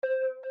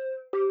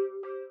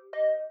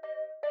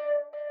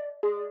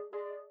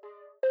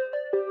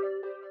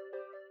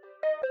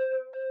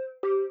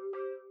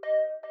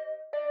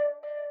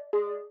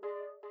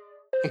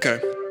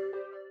Okay.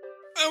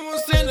 I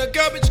was in a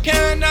garbage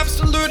can,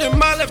 absolute in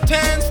my left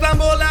hand.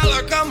 Stumble out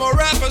like I'm a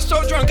rapper,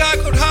 so drunk I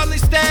could hardly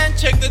stand.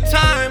 Check the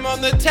time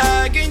on the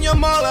tag in your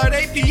mall at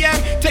 8 p.m.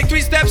 Take 3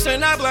 steps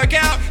and I black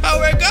out.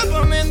 I wake up,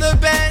 I'm in the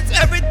bands.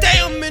 Every day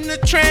I'm in a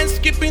trance,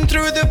 skipping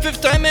through the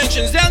 5th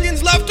dimensions.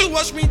 Aliens love to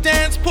watch me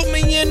dance, put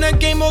me in a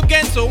game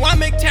again, so I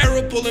make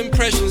terrible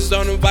impressions.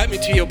 Don't invite me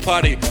to your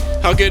party,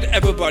 I'll get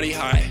everybody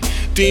high.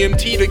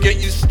 DMT to get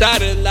you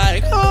started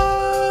like,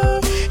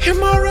 oh, in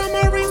my realm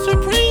I reign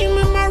supreme.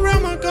 In my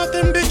realm I got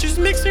them bitches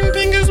mixing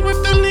fingers with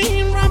the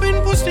lean.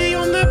 Rubbing pussy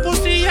on the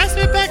pussy, I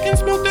sit back and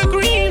smoke the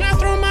green. I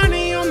throw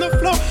money on the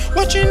floor,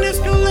 watching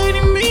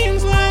escalating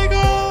memes like,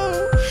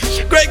 oh.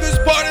 Greg was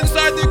poured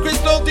inside the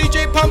crystal,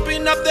 DJ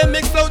pumping up the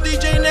mix, so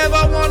DJ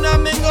never wanna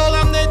mingle.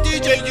 I'm the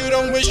DJ you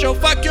don't wish, so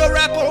fuck your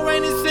rapper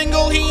ain't a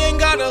single. He ain't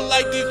gotta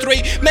like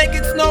D3, make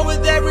it snow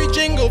with every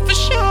jingle. For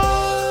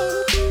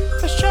sure,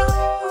 for sure,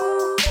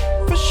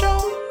 for sure.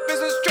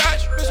 Business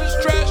trash, business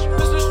trash,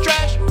 business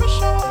trash. For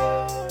sure,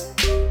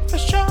 for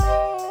sure,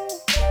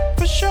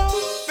 for sure.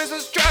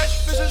 Business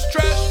trash, business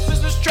trash,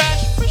 business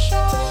trash. For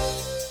sure.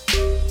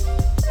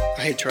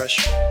 I hate trash.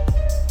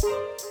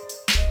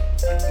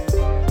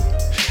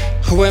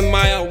 Who am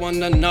I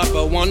wanna not,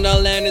 but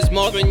Wonderland is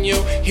more than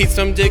you. Eat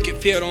some dick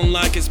if you don't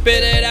like it,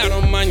 spit it out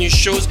on my new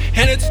shoes.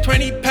 And it's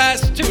 20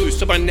 past 2,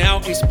 so by now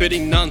I'm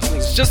spitting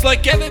nonsense, just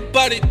like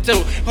everybody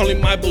do. Only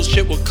my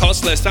bullshit will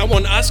cost less. I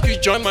won't ask you to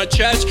join my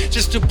church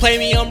just to play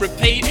me on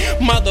repeat.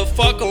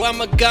 Motherfucker, I'm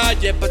a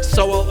god, yeah, but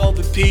so are all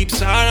the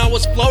peeps. And I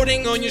was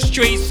floating on your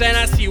streets and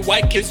I see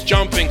white kids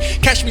jumping.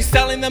 Catch me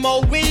selling them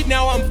all weed,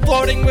 now I'm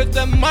floating with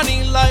the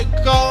money like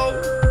gold.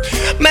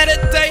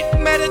 Meditate,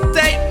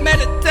 meditate,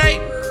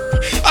 meditate.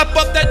 I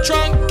pop that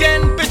trunk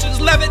and bitches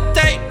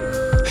levitate.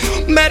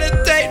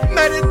 Meditate,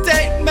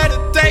 meditate,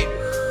 meditate.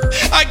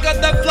 I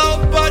got that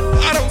flow but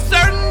I don't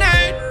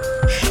serenade.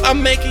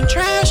 I'm making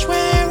trash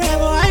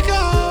wherever I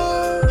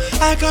go.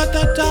 I got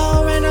the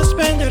dough and I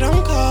spend it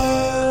on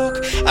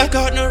coke. I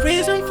got no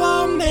reason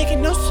for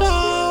making no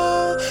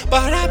soul,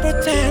 but I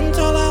pretend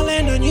till